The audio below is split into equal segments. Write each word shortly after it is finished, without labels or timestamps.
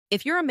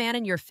If you're a man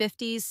in your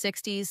 50s,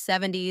 60s,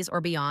 70s, or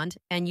beyond,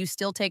 and you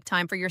still take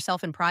time for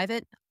yourself in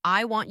private,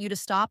 I want you to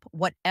stop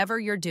whatever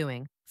you're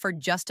doing for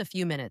just a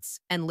few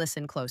minutes and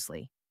listen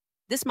closely.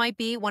 This might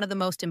be one of the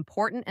most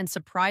important and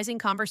surprising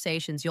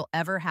conversations you'll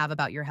ever have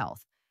about your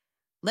health.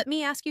 Let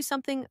me ask you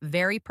something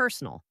very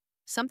personal,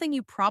 something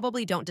you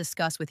probably don't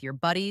discuss with your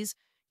buddies,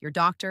 your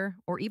doctor,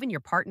 or even your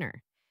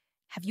partner.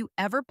 Have you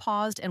ever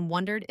paused and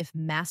wondered if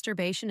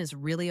masturbation is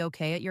really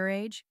okay at your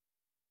age?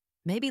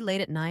 Maybe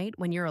late at night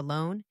when you're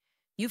alone,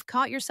 you've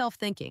caught yourself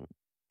thinking,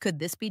 could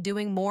this be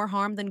doing more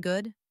harm than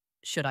good?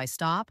 Should I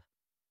stop?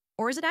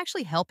 Or is it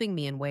actually helping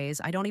me in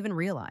ways I don't even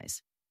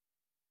realize?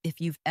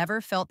 If you've ever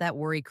felt that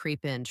worry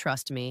creep in,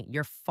 trust me,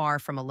 you're far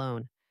from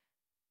alone.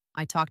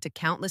 I talk to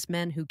countless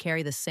men who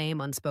carry the same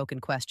unspoken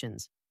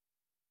questions.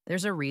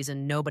 There's a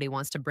reason nobody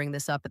wants to bring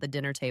this up at the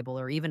dinner table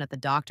or even at the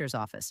doctor's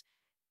office.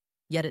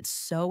 Yet it's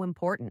so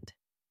important.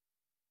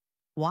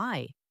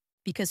 Why?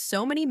 Because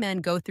so many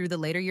men go through the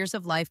later years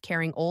of life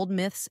carrying old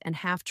myths and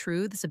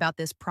half-truths about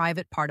this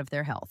private part of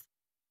their health.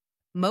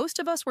 Most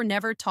of us were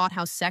never taught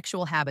how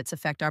sexual habits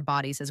affect our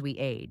bodies as we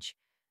age.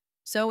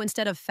 So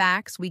instead of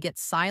facts, we get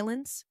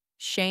silence,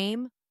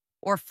 shame,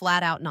 or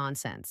flat-out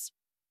nonsense.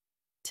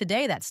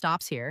 Today, that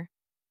stops here.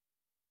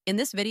 In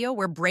this video,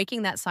 we're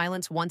breaking that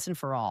silence once and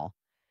for all.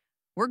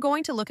 We're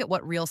going to look at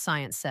what real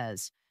science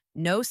says.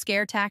 No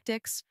scare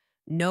tactics,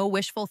 no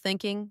wishful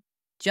thinking,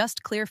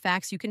 just clear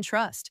facts you can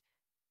trust.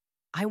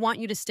 I want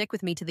you to stick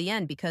with me to the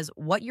end because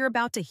what you're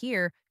about to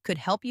hear could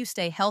help you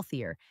stay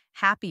healthier,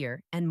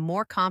 happier, and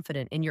more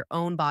confident in your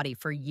own body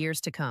for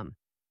years to come.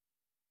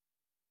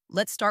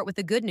 Let's start with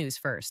the good news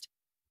first.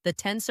 The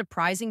 10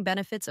 surprising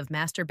benefits of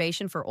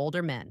masturbation for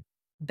older men.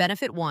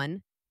 Benefit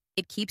 1,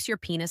 it keeps your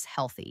penis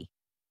healthy.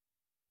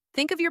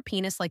 Think of your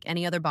penis like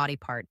any other body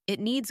part. It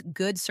needs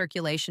good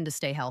circulation to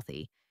stay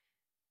healthy.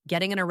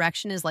 Getting an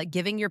erection is like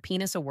giving your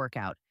penis a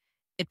workout.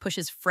 It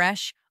pushes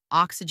fresh,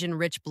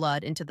 oxygen-rich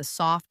blood into the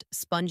soft,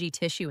 spongy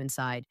tissue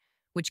inside,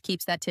 which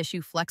keeps that tissue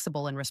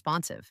flexible and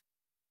responsive.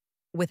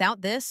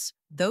 Without this,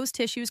 those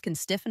tissues can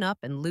stiffen up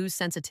and lose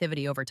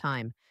sensitivity over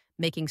time,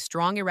 making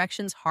strong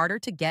erections harder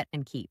to get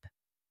and keep.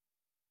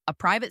 A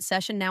private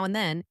session now and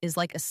then is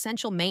like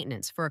essential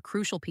maintenance for a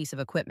crucial piece of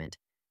equipment.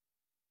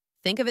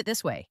 Think of it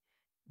this way.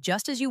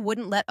 Just as you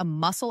wouldn't let a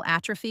muscle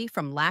atrophy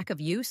from lack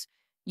of use,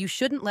 you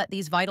shouldn't let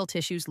these vital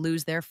tissues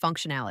lose their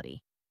functionality.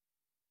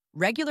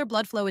 Regular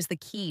blood flow is the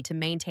key to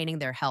maintaining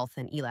their health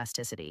and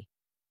elasticity.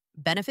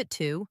 Benefit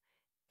 2,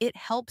 it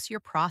helps your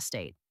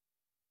prostate.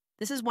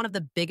 This is one of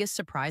the biggest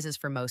surprises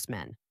for most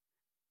men.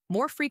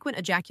 More frequent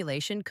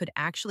ejaculation could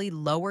actually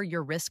lower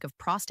your risk of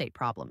prostate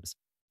problems.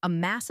 A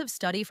massive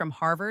study from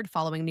Harvard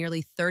following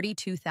nearly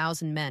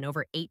 32,000 men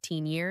over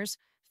 18 years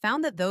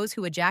found that those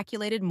who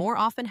ejaculated more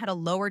often had a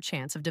lower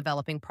chance of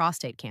developing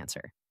prostate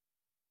cancer.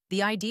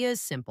 The idea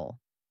is simple.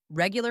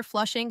 Regular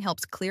flushing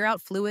helps clear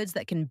out fluids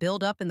that can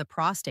build up in the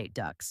prostate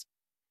ducts.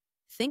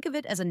 Think of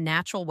it as a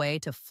natural way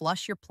to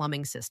flush your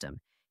plumbing system,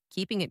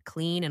 keeping it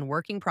clean and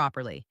working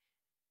properly.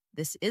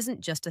 This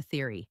isn't just a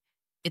theory.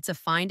 It's a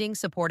finding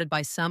supported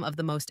by some of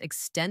the most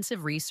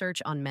extensive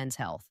research on men's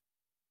health.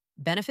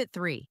 Benefit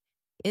 3,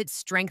 it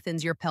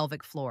strengthens your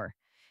pelvic floor.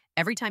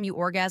 Every time you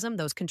orgasm,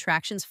 those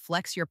contractions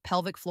flex your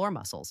pelvic floor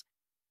muscles.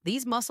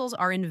 These muscles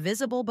are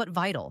invisible but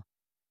vital.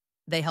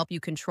 They help you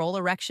control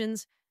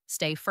erections,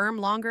 stay firm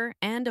longer,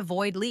 and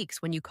avoid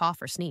leaks when you cough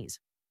or sneeze.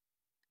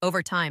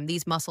 Over time,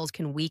 these muscles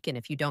can weaken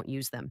if you don't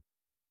use them,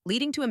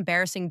 leading to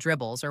embarrassing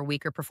dribbles or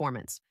weaker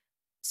performance.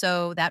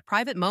 So that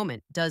private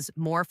moment does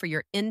more for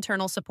your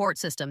internal support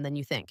system than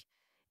you think.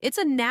 It's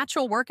a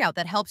natural workout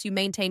that helps you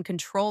maintain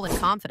control and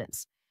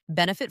confidence.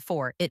 Benefit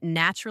 4, it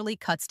naturally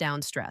cuts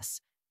down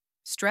stress.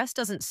 Stress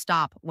doesn't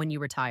stop when you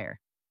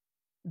retire.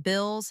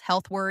 Bills,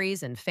 health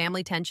worries, and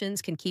family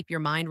tensions can keep your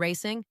mind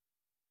racing.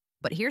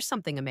 But here's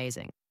something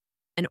amazing.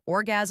 An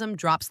orgasm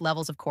drops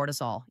levels of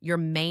cortisol, your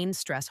main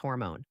stress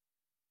hormone.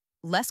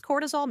 Less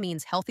cortisol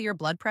means healthier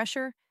blood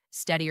pressure,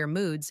 steadier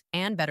moods,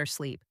 and better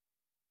sleep.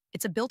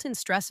 It's a built-in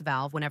stress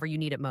valve whenever you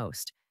need it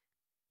most.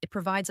 It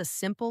provides a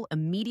simple,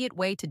 immediate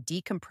way to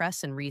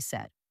decompress and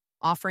reset,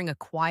 offering a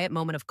quiet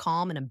moment of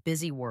calm in a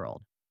busy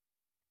world.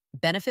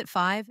 Benefit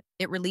 5,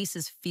 it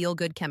releases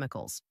feel-good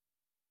chemicals.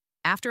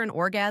 After an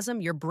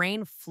orgasm, your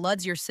brain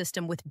floods your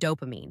system with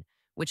dopamine,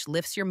 which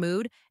lifts your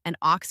mood, and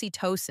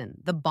oxytocin,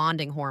 the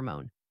bonding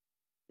hormone.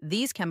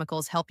 These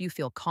chemicals help you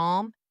feel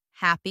calm,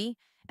 happy,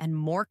 and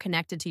more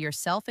connected to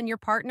yourself and your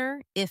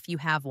partner if you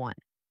have one.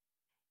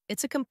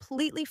 It's a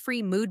completely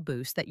free mood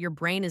boost that your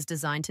brain is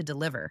designed to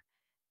deliver.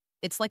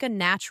 It's like a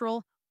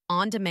natural,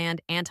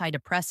 on-demand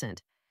antidepressant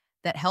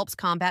that helps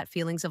combat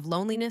feelings of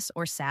loneliness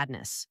or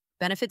sadness.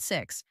 Benefit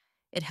 6,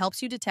 it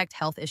helps you detect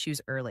health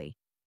issues early.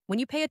 When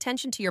you pay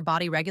attention to your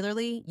body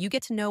regularly, you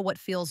get to know what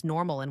feels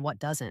normal and what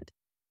doesn't.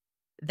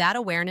 That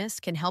awareness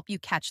can help you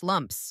catch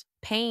lumps,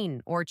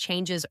 pain, or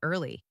changes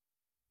early,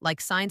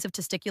 like signs of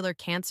testicular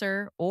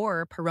cancer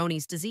or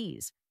Peyronie's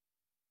disease.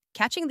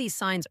 Catching these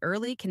signs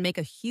early can make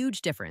a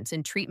huge difference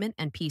in treatment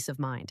and peace of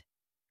mind.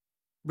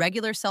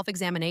 Regular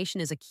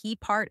self-examination is a key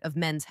part of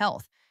men's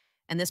health,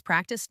 and this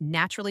practice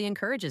naturally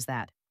encourages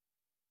that.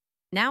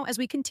 Now, as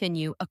we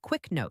continue, a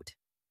quick note.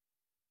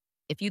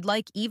 If you'd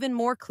like even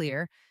more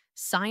clear,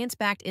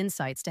 science-backed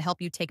insights to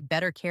help you take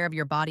better care of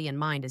your body and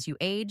mind as you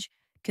age,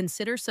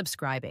 consider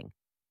subscribing.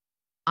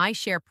 I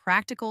share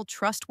practical,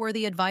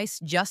 trustworthy advice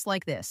just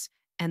like this,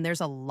 and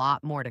there's a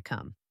lot more to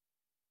come.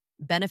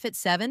 Benefit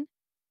 7,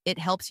 it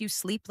helps you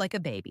sleep like a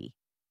baby.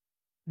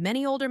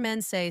 Many older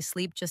men say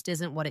sleep just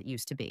isn't what it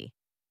used to be.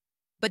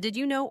 But did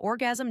you know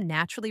orgasm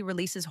naturally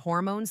releases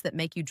hormones that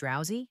make you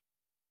drowsy?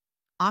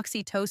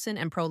 Oxytocin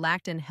and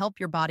prolactin help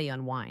your body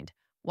unwind,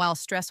 while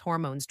stress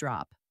hormones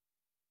drop.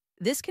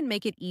 This can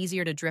make it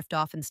easier to drift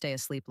off and stay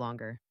asleep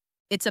longer.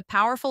 It's a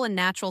powerful and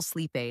natural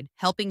sleep aid,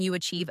 helping you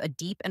achieve a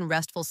deep and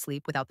restful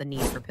sleep without the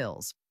need for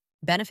pills.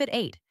 Benefit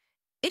 8,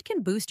 it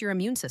can boost your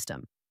immune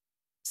system.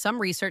 Some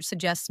research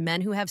suggests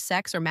men who have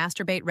sex or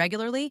masturbate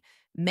regularly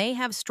may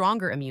have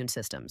stronger immune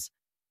systems.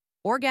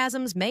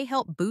 Orgasms may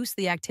help boost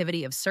the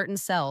activity of certain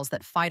cells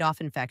that fight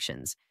off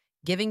infections,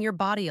 giving your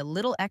body a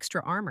little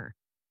extra armor.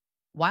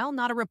 While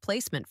not a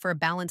replacement for a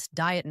balanced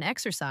diet and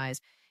exercise,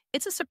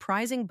 it's a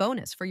surprising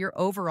bonus for your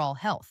overall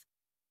health.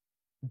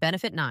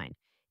 Benefit 9,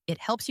 it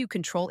helps you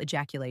control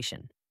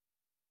ejaculation.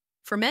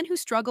 For men who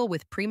struggle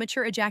with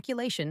premature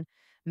ejaculation,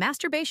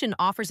 masturbation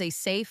offers a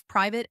safe,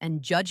 private,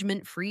 and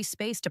judgment-free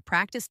space to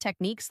practice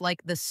techniques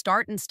like the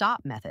start and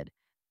stop method.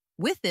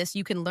 With this,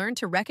 you can learn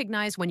to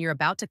recognize when you're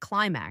about to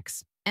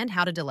climax and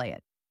how to delay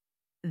it.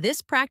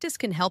 This practice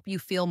can help you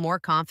feel more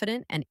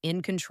confident and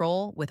in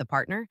control with a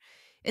partner.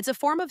 It's a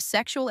form of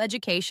sexual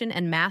education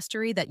and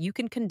mastery that you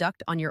can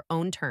conduct on your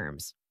own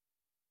terms.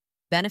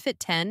 Benefit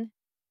 10,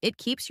 it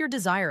keeps your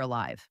desire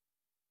alive.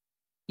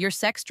 Your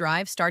sex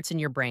drive starts in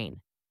your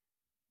brain.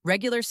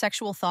 Regular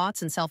sexual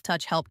thoughts and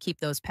self-touch help keep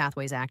those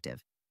pathways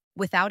active.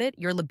 Without it,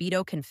 your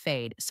libido can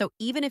fade, so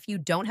even if you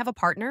don't have a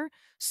partner,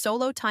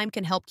 solo time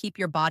can help keep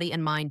your body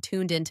and mind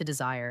tuned into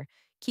desire,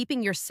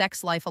 keeping your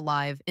sex life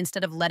alive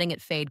instead of letting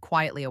it fade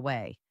quietly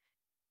away.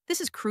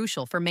 This is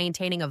crucial for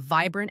maintaining a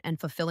vibrant and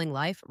fulfilling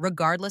life,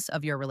 regardless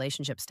of your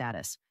relationship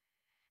status.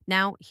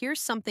 Now,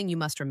 here's something you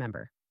must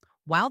remember.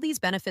 While these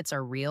benefits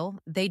are real,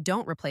 they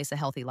don't replace a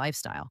healthy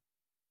lifestyle.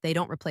 They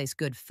don't replace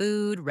good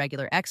food,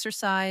 regular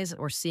exercise,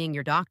 or seeing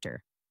your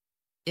doctor.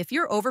 If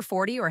you're over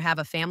 40 or have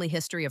a family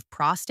history of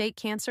prostate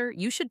cancer,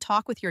 you should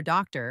talk with your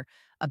doctor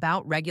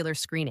about regular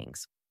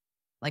screenings,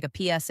 like a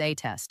PSA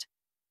test.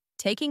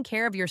 Taking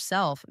care of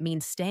yourself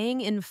means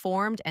staying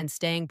informed and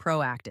staying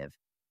proactive.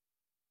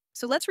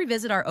 So let's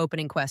revisit our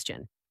opening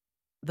question,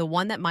 the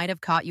one that might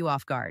have caught you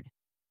off guard.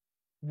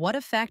 What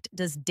effect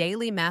does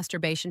daily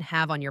masturbation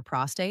have on your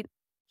prostate?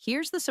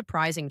 Here's the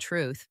surprising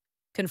truth,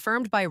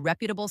 confirmed by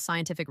reputable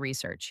scientific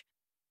research.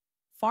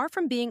 Far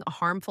from being a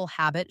harmful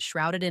habit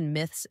shrouded in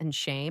myths and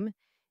shame,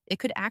 it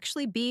could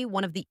actually be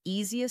one of the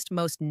easiest,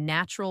 most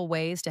natural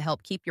ways to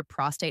help keep your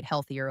prostate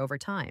healthier over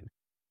time.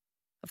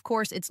 Of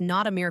course, it's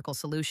not a miracle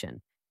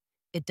solution.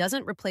 It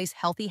doesn't replace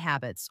healthy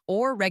habits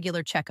or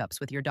regular checkups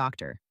with your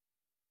doctor.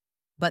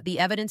 But the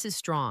evidence is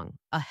strong.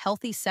 A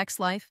healthy sex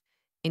life,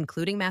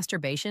 including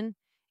masturbation,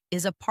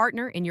 is a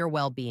partner in your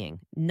well-being,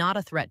 not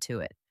a threat to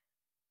it.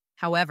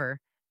 However,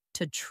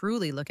 to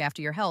truly look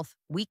after your health,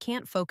 we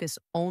can't focus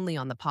only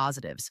on the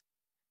positives.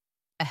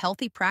 A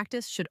healthy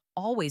practice should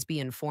always be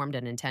informed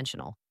and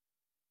intentional.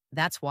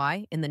 That's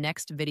why, in the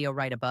next video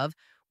right above,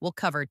 we'll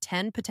cover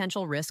 10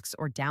 potential risks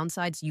or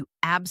downsides you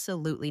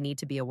absolutely need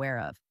to be aware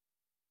of.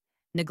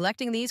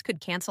 Neglecting these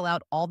could cancel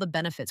out all the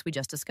benefits we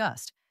just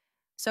discussed.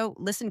 So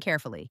listen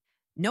carefully.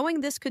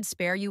 Knowing this could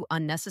spare you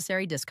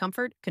unnecessary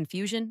discomfort,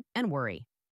 confusion, and worry.